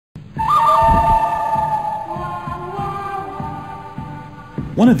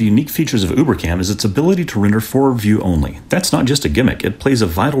One of the unique features of Ubercam is its ability to render forward view only. That's not just a gimmick, it plays a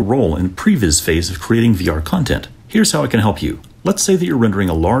vital role in the previs phase of creating VR content. Here's how it can help you. Let's say that you're rendering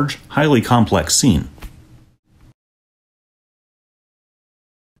a large, highly complex scene.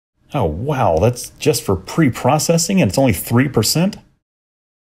 Oh wow, that's just for pre-processing and it's only 3%?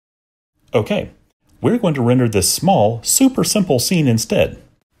 Okay, we're going to render this small, super simple scene instead.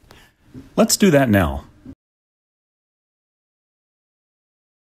 Let's do that now.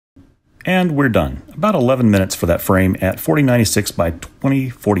 And we're done. About 11 minutes for that frame at 4096 by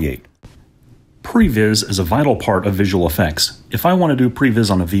 2048. Previs is a vital part of visual effects. If I want to do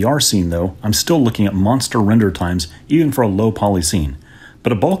previs on a VR scene though, I'm still looking at monster render times even for a low poly scene.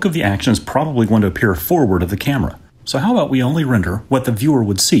 But a bulk of the action is probably going to appear forward of the camera. So how about we only render what the viewer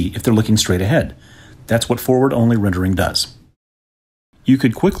would see if they're looking straight ahead? That's what forward-only rendering does. You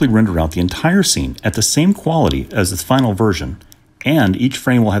could quickly render out the entire scene at the same quality as the final version, and each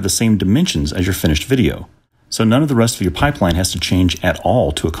frame will have the same dimensions as your finished video. So none of the rest of your pipeline has to change at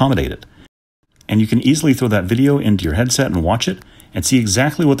all to accommodate it. And you can easily throw that video into your headset and watch it, and see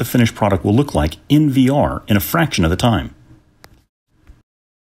exactly what the finished product will look like in VR in a fraction of the time.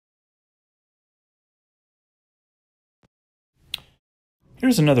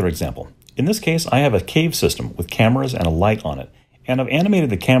 Here's another example. In this case, I have a cave system with cameras and a light on it, and I've animated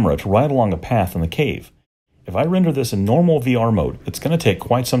the camera to ride along a path in the cave. If I render this in normal VR mode, it's going to take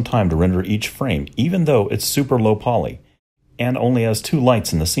quite some time to render each frame, even though it's super low poly, and only has 2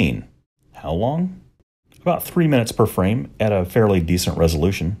 lights in the scene. How long? About 3 minutes per frame at a fairly decent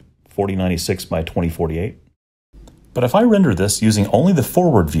resolution, 4096 by 2048. But if I render this using only the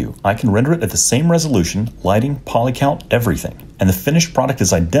forward view, I can render it at the same resolution, lighting, poly count, everything, and the finished product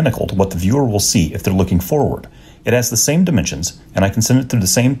is identical to what the viewer will see if they're looking forward. It has the same dimensions, and I can send it through the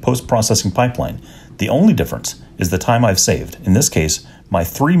same post-processing pipeline. The only difference is the time I've saved. In this case, my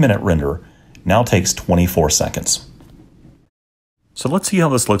 3-minute render now takes 24 seconds. So let's see how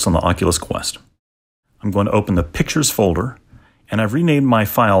this looks on the Oculus Quest. I'm going to open the Pictures folder, and I've renamed my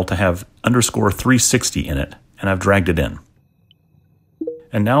file to have _360 in it, and I've dragged it in.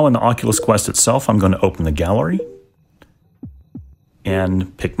 And now in the Oculus Quest itself, I'm going to open the gallery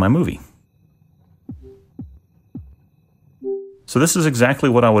and pick my movie. So this is exactly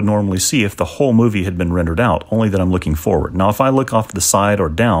what I would normally see if the whole movie had been rendered out, only that I'm looking forward. Now if I look off to the side or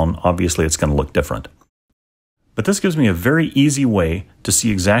down, obviously it's going to look different. But this gives me a very easy way to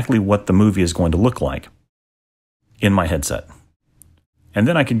see exactly what the movie is going to look like in my headset. And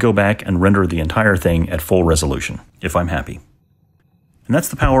then I could go back and render the entire thing at full resolution, if I'm happy. And that's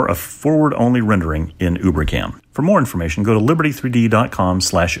the power of forward-only rendering in Ubercam. For more information, go to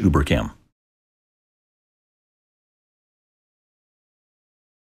liberty3d.com/Ubercam.